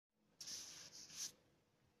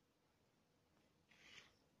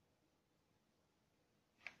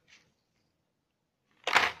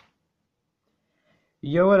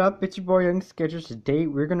Yo, what up? It's your boy Young Sketchers. Today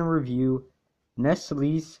we're gonna review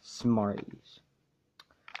Nestle's Smarties.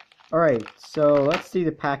 Alright, so let's see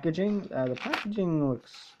the packaging. The packaging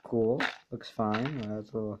looks cool, looks fine. It's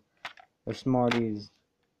a little the Smarties,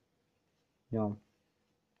 you know,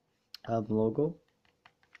 logo,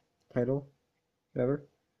 title, whatever.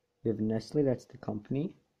 We have Nestle, that's the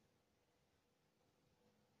company.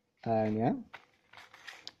 And yeah,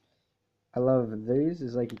 I love these.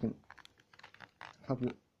 It's like you can help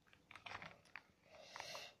you.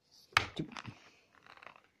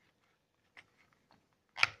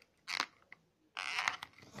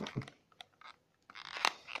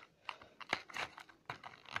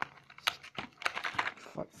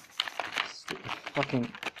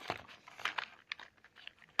 Fucking.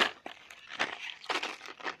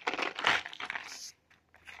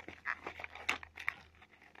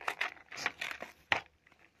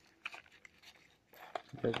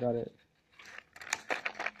 Okay, got it.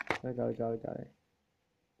 I got it.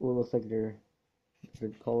 Ooh, looks like they're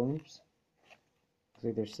columns. Looks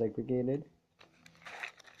like they're segregated.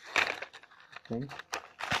 I think.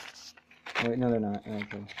 Oh, wait, no, they're not.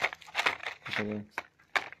 Okay. Okay.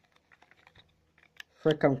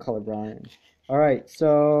 Frick, I'm colorblind. Alright,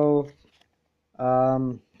 so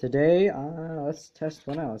today let's test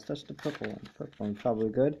one out. Let's test the purple one. Purple one, probably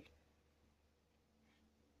good.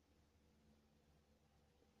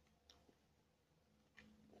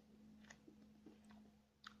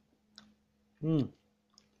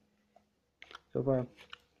 So far,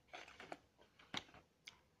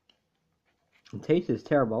 the taste is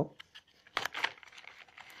terrible.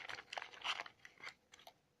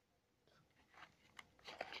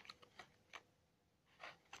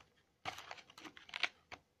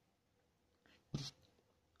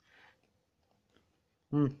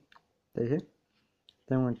 Tasty.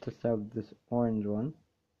 Then we're to have this orange one.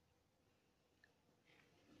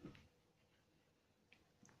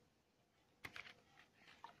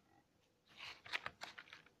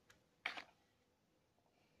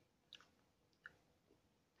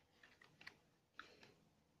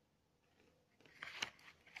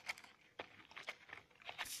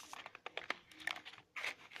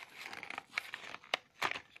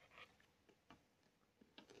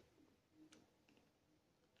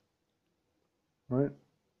 Alright.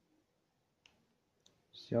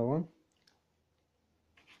 See that one?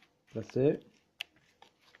 That's it.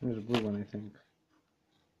 There's a blue one, I think.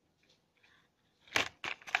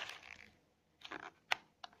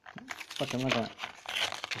 Fucking look at that.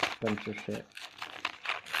 Bunch of shit.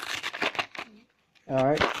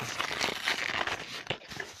 Alright.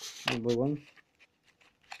 The blue one.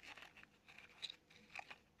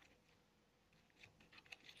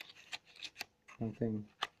 One thing.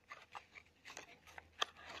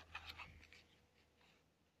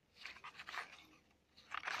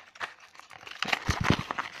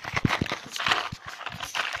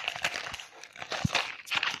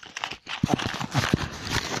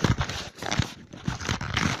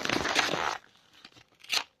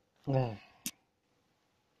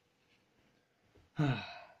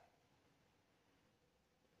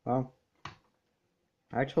 Well,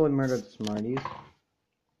 I actually murdered the Smarties.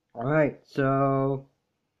 Alright, so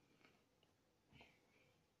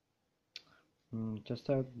just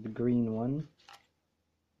have the green one.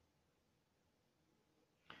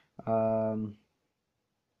 The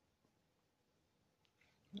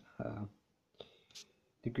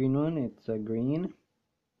green one, it's a green.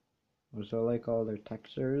 So I like all their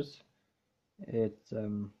textures. It's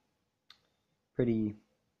pretty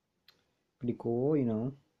cool, you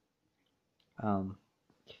know.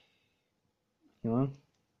 You know,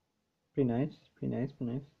 pretty nice.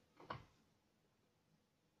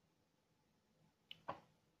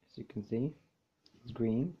 As you can see, it's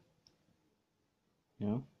green. You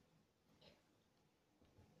know.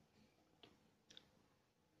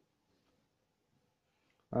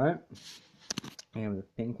 Alright. I have the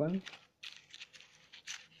pink one.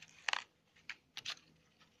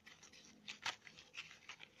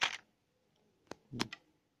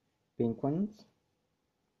 Pink ones.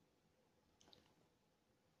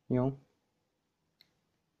 You know.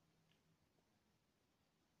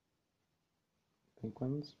 Pink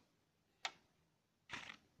ones.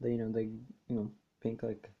 They pink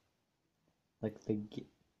like they get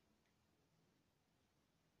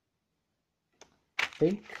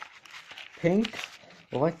pink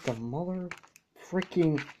like the mother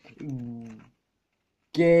freaking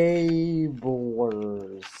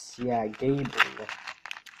gablers. Yeah, gable.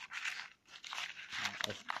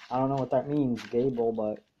 I don't know what that means, gable,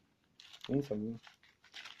 but it means something.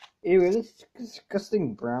 Anyway, this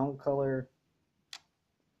disgusting brown color.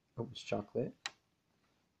 Oh, it's chocolate.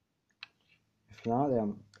 It's not that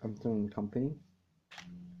I'm doing company.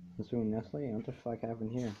 I'm doing Nestle. What the fuck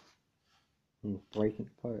happened here? I'm breaking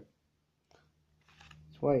it apart.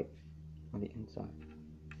 It's white on the inside.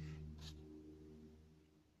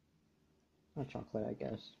 Not chocolate, I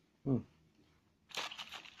guess.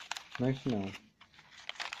 Nice to know.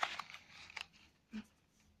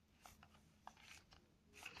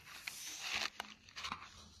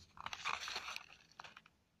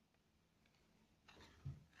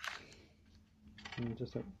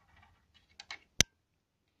 Just a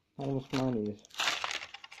almost smarties.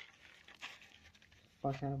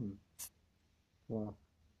 Fuck happened? Wow.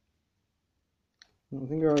 I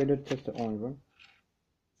think I already did test the orange one.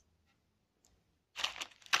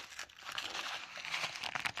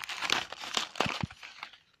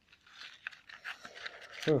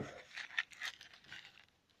 Oof.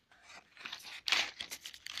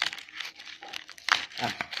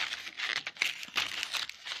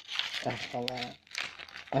 Hold on.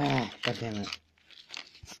 God damn it.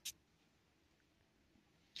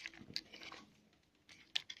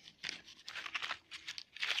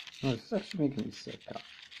 Oh, this is actually making me sick.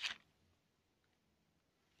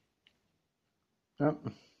 Oh.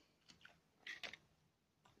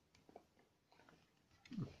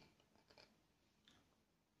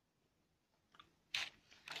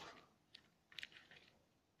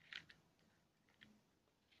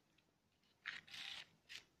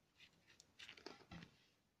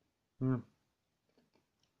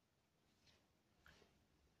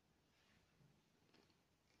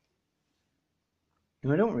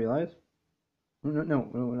 I don't realize. No,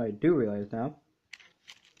 what I do realize now.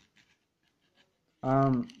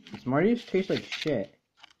 Smarties taste like shit.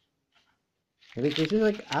 Like, this is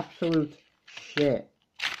like absolute shit.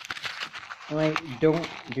 Like, don't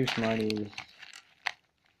do Smarties.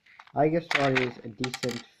 I give Smarties a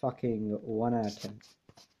decent fucking 1 out of 10.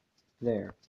 There.